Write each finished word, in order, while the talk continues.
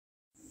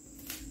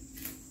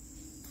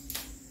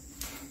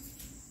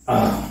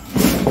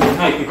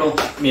Hi people,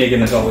 me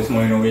again as always,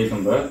 Mo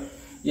Innovation Bird.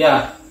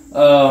 Yeah,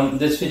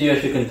 this video,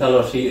 as you can tell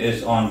or see,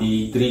 is on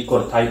the Greek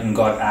or Titan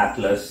god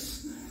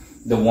Atlas,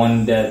 the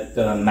one that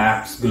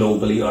maps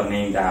globally are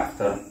named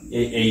after,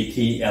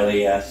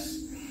 Atlas.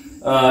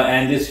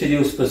 And this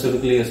video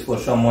specifically is for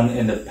someone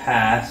in the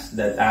past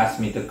that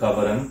asked me to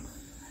cover him,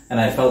 and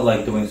I felt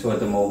like doing so at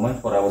the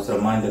moment, but I was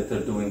reminded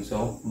of doing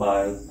so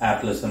by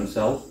Atlas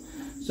himself.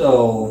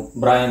 So,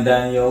 Brian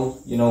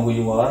Daniel, you know who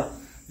you are.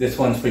 This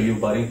one's for you,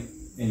 buddy.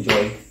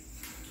 Enjoy.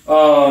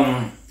 So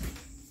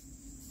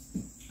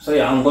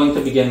yeah, I'm going to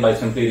begin by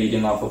simply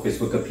reading off of his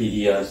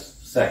Wikipedia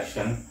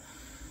section,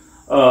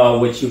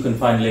 which you can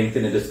find linked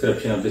in the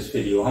description of this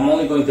video. I'm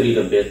only going to read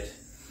a bit,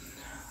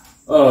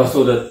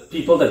 so that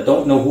people that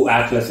don't know who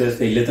Atlas is,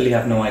 they literally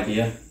have no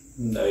idea.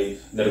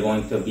 They're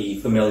going to be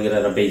familiar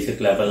at a basic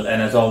level.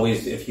 And as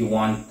always, if you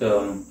want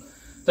to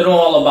know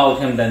all about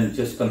him, then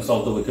just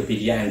consult the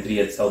Wikipedia entry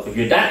itself. If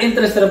you're that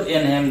interested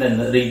in him,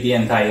 then read the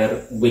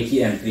entire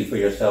wiki entry for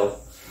yourself.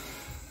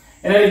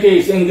 In any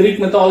case, in Greek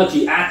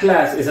mythology,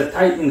 Atlas is a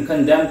titan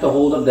condemned to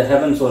hold up the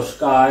heavens or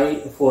sky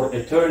for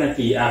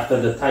eternity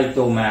after the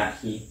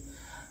Taitomachi.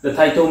 The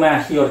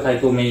Taitomachi or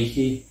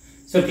Taitomachi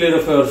simply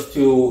refers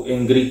to,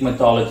 in Greek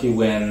mythology,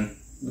 when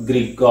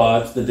Greek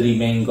gods, the three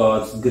main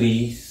gods,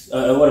 Greece,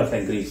 I'm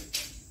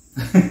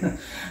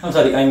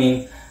sorry, I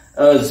mean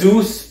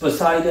Zeus,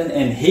 Poseidon,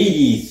 and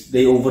Hades,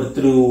 they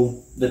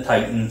overthrew the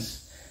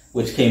Titans,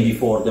 which came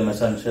before them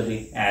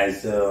essentially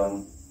as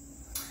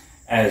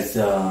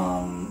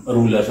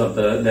rulers of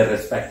their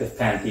respective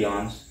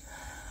pantheons.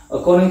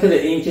 According to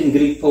the ancient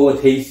Greek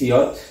poet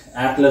Hesiod,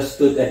 Atlas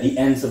stood at the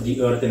ends of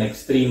the earth in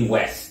extreme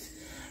west.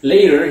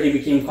 Later, he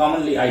became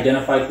commonly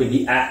identified with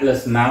the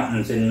Atlas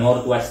Mountains in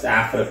northwest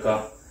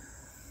Africa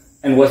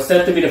and was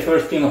said to be the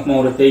first king of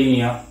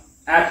Mauritania.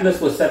 Atlas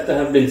was said to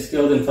have been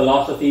skilled in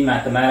philosophy,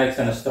 mathematics,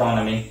 and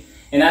astronomy.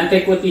 In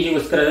antiquity, he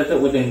was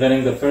credited with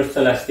inventing the first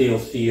celestial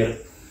sphere.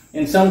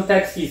 In some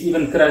texts, he's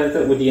even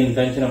credited with the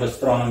invention of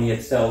astronomy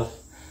itself.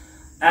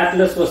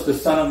 Atlas was the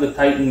son of the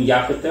Titan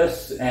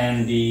Iapetus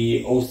and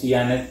the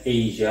Oceanic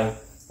Asia,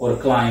 or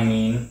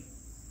Clymene.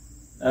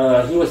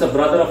 He was a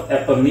brother of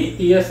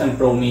Epimetheus and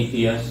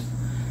Prometheus.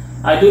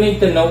 I do need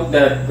to note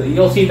that,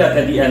 you'll see that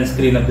at the end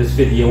screen of this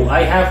video,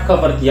 I have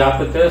covered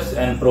Iapetus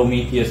and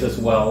Prometheus as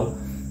well.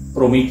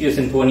 Prometheus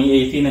in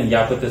 2018 and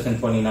Iapetus in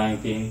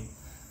 2019.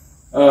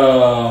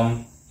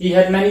 He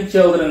had many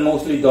children,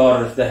 mostly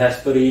daughters, the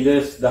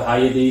Hesperides, the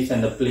Hyades,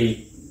 and the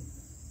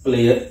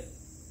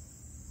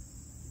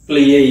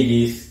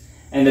Pleiades,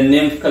 and the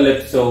nymph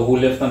Calypso, who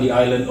lived on the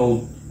island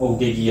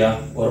Ogygia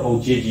or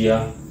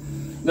Ogygia.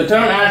 The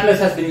term Atlas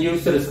has been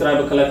used to describe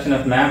a collection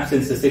of maps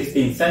since the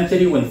 16th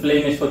century when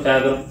famous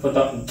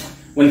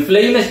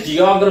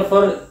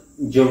geographer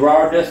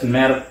Gerardus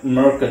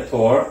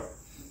Mercator,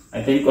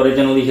 I think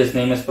originally his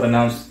name is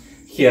pronounced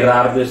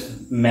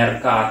Gerardus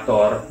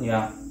Mercator.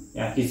 Yeah,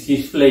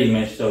 he's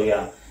Flemish, so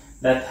yeah,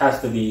 that has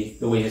to be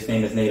the way his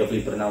name is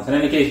natively pronounced. In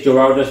any case,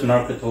 Gerardus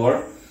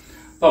Mercator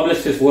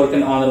published his work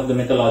in honor of the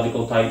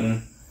mythological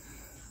Titan.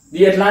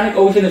 The Atlantic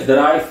Ocean is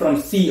derived from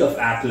Sea of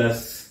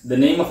Atlas. The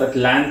name of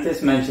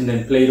Atlantis, mentioned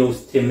in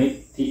Plato's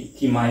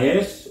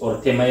Timaeus or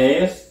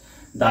Timaeus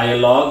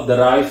dialogue,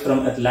 derives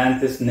from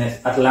Atlantis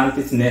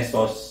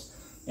Nessos,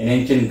 in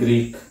ancient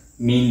Greek,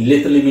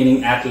 literally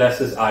meaning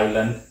Atlas's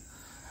island.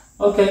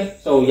 Okay,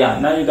 so yeah,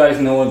 now you guys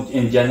know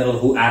in general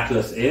who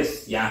Atlas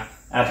is. Yeah,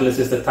 Atlas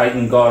is the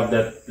Titan god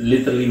that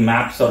literally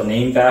maps are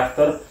named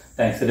after,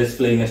 thanks to this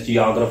famous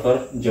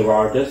geographer,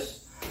 Gerardus.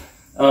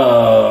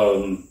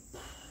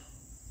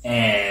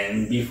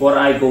 And before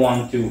I go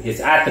on to his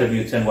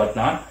attributes and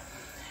whatnot,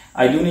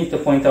 I do need to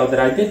point out that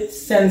I did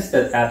sense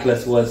that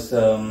Atlas was,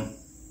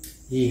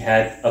 he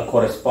had a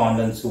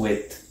correspondence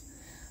with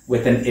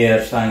an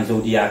air sign,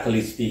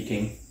 zodiacally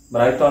speaking.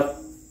 But I thought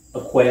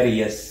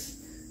Aquarius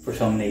for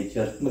some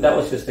nature, but that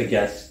was just a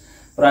guess.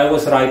 But I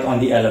was right on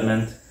the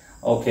element.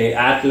 Okay,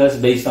 Atlas,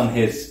 based on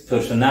his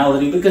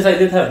personality, because I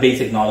did have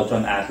basic knowledge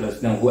on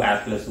Atlas, know who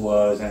Atlas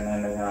was,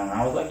 and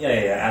I was like,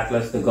 yeah,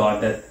 Atlas, the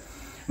god that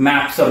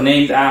maps are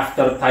named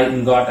after,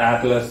 Titan god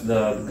Atlas,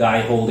 the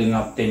guy holding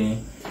up a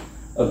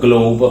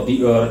globe of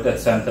the earth,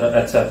 etc.,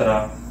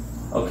 etc.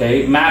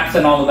 Okay, maps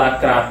and all of that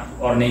crap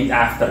are named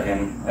after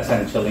him,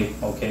 essentially.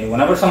 Okay,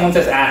 whenever someone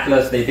says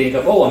Atlas, they think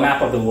of, a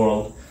map of the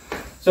world.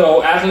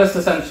 So Atlas,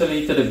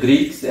 essentially, to the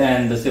Greeks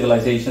and the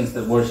civilizations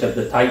that worship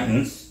the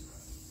Titans,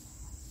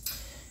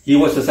 he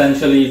was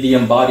essentially the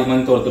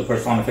embodiment or the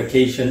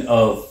personification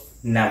of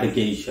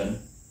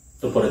navigation,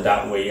 to put it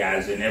that way,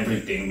 as in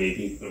everything,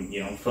 maybe,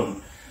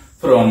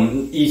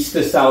 from east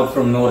to south,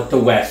 from north to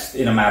west,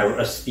 in a matter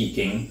of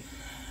speaking.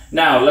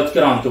 Now, let's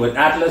get on to it.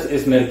 Atlas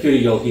is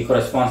mercurial. He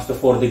corresponds to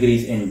 4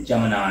 degrees in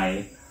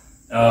Gemini.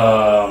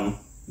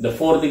 The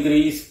 4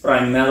 degrees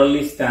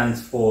primarily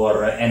stands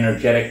for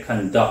energetic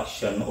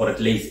conduction, or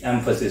at least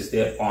emphasis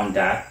there on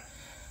that.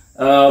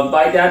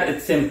 By that,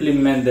 it simply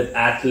meant that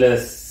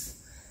Atlas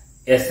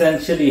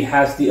essentially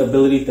has the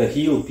ability to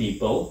heal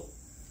people,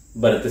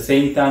 but at the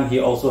same time, he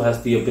also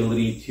has the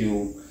ability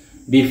to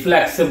Be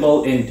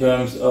flexible in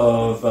terms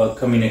of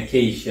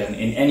communication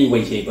in any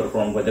way, shape, or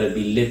form, whether it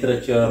be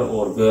literature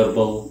or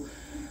verbal,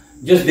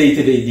 just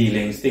day-to-day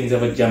dealings, things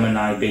of a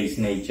Gemini-based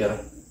nature,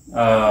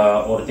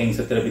 or things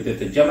attributed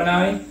to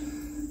Gemini.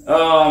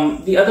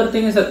 The other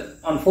thing is that,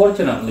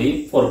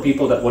 unfortunately, for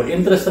people that were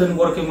interested in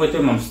working with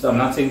him, I'm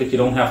not saying that you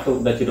don't have to,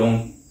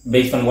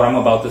 based on what I'm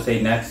about to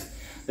say next,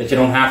 that you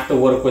don't have to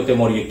work with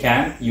him, or you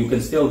can't. You can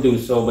still do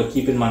so, but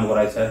keep in mind what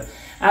I said.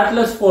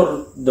 Atlas,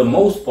 for the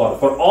most part,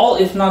 for all,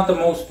 if not the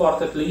most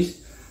part at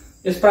least,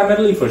 is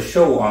primarily for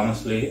show,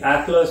 honestly.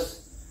 Atlas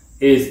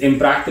is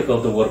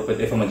impractical to work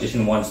with if a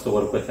magician wants to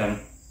work with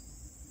him.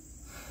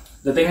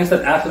 The thing is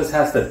that Atlas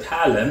has the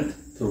talent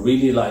to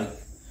really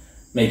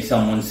make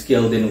someone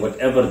skilled in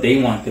whatever they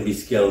want to be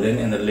skilled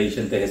in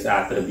relation to his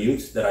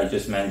attributes that I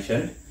just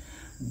mentioned.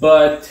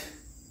 But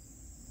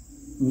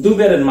do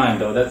bear in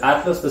mind though that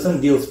Atlas doesn't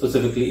deal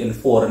specifically in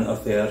foreign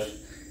affairs.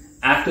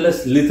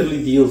 Atlas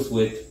literally deals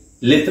with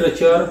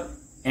literature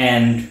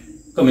and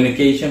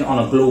communication on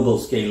a global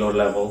scale or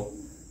level.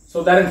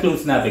 So that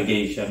includes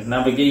navigation.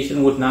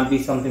 Navigation would not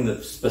be something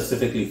that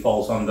specifically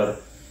falls under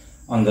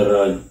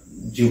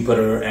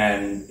Jupiter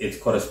and its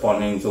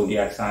corresponding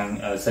zodiac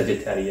sign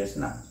Sagittarius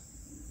now.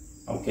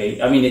 Okay,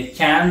 I mean it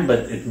can,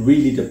 but it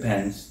really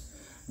depends.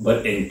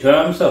 But in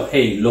terms of,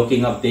 hey,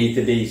 looking up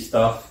day-to-day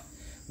stuff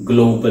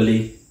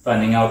globally,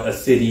 finding out a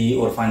city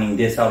or finding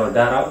this out or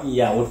that out,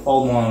 yeah, it would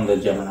fall more on the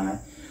Gemini.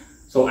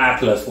 So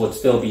Atlas would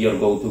still be your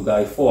go-to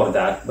guy for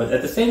that. But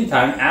at the same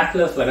time,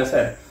 Atlas, like I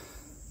said,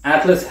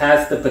 Atlas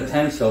has the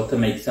potential to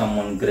make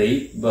someone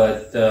great,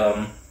 but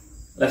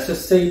let's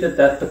just say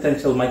that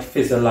potential might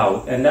fizzle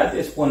out. And that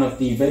is one of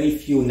the very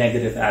few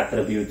negative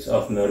attributes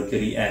of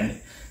Mercury,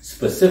 and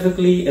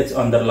specifically its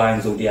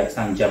underlying zodiac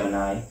sign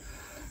Gemini.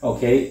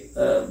 Okay,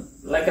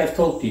 like I've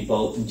told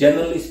people,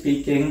 generally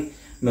speaking,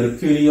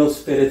 Mercurial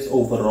spirits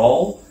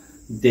overall,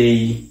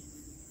 they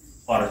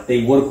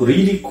work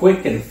really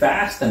quick and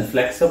fast and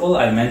flexible.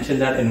 I mentioned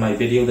that in my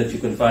video that you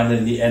can find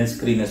in the end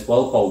screen as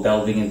well, called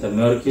Delving into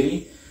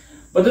Mercury.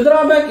 But the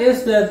drawback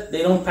is that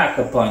they don't pack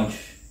a punch.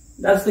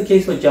 That's the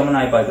case with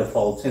Gemini by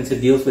default, since it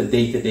deals with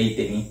day-to-day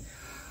thingy.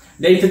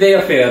 Day-to-day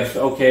affairs,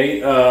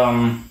 okay.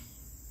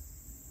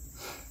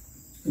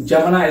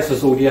 Gemini is a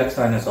zodiac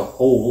sign as a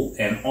whole,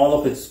 and all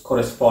of its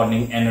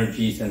corresponding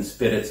energies and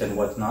spirits and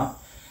whatnot.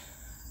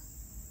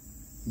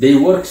 They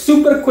work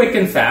super quick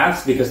and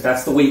fast because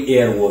that's the way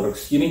air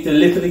works. You need to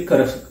literally,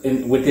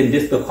 within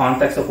the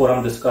context of what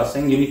I'm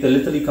discussing, you need to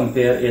literally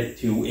compare it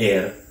to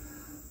air.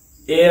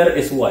 Air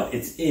is what?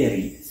 It's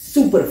airy,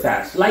 super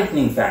fast,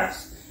 lightning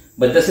fast.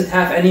 But does it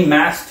have any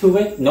mass to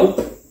it? Nope.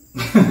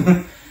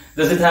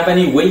 Does it have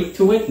any weight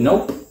to it?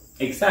 Nope.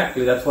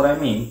 Exactly, that's what I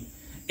mean.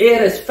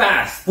 Air is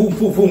fast. Boom,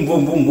 boom, boom,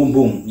 boom, boom, boom,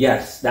 boom.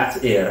 Yes,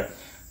 that's air.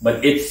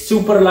 But it's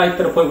super light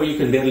to the point where you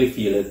can barely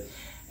feel it.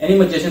 Any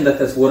magician that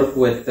has worked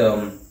with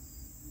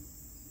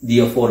the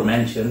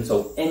aforementioned,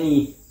 so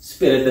any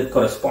spirit that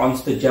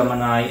corresponds to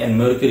Gemini and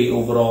Mercury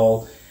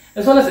overall,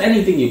 as well as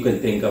anything you can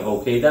think of,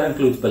 okay, that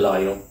includes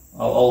Belial.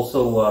 I'll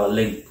also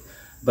link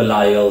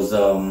Belial's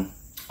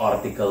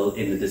article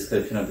in the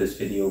description of this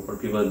video for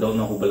people that don't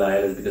know who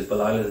Belial is, because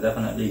Belial is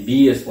definitely,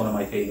 B is one of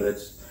my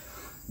favorites.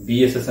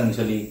 B is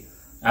essentially,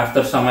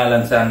 after Samael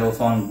and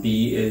Sandalphon,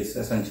 B is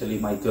essentially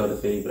my third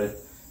favorite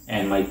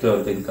and my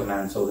third in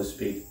command, so to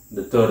speak.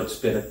 The third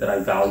spirit that I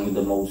value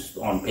the most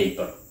on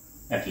paper,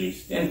 at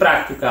least, in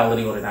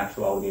practicality or in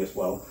actuality as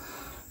well.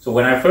 So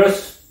when I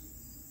first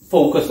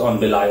focused on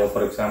Belial,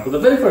 for example, the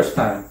very first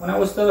time, when I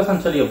was still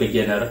essentially a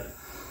beginner,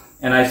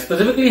 and I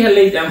specifically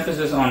laid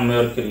emphasis on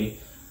Mercury,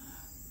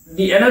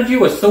 the energy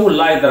was so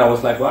light that I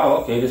was like, wow,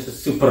 okay, this is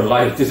super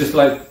light. This is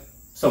like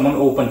someone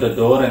opened the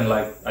door and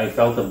like I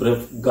felt a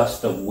brief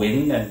gust of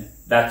wind, and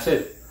that's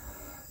it.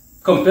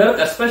 Compared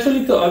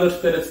especially to other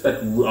spirits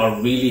that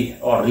are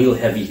real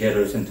heavy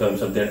hitters in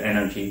terms of their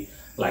energy,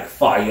 like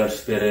fire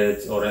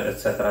spirits or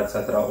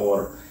etc.,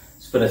 or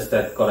spirits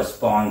that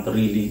correspond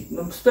really,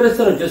 spirits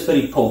that are just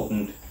very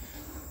potent,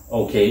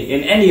 okay,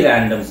 in any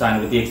random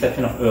sign with the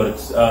exception of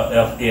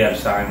of air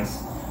signs,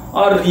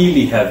 are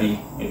really heavy.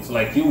 It's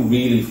like you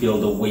really feel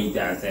the weight,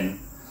 as in,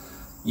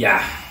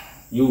 yeah,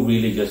 you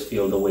really just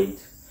feel the weight.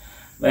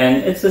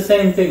 And it's the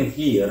same thing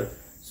here.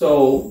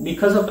 So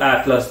because of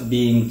Atlas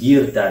being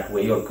geared that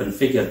way or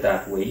configured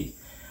that way,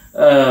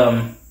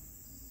 don't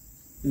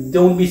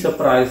be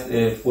surprised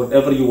if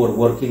whatever you were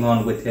working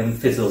on with him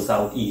fizzles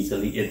out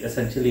easily. It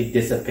essentially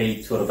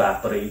dissipates or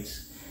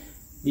evaporates.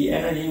 The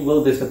energy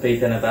will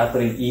dissipate and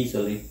evaporate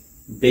easily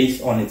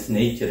based on its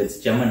nature. It's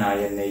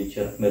Gemini in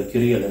nature,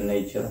 Mercurial in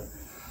nature.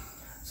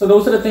 So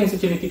those are the things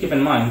that you need to keep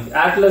in mind.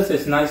 Atlas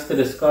is nice to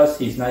discuss.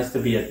 He's nice to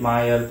be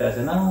admired as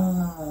an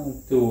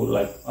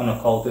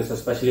occultist,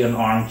 especially an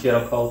armchair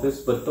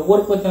occultist. But to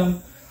work with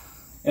him,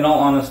 in all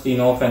honesty,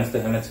 no offense to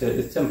him,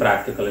 it's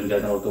impractical in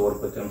general to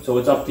work with him. So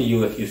it's up to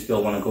you if you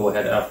still want to go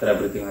ahead after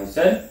everything I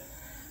said.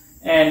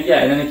 And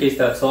yeah, in any case,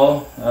 that's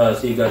all.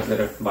 See you guys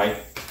later. Bye.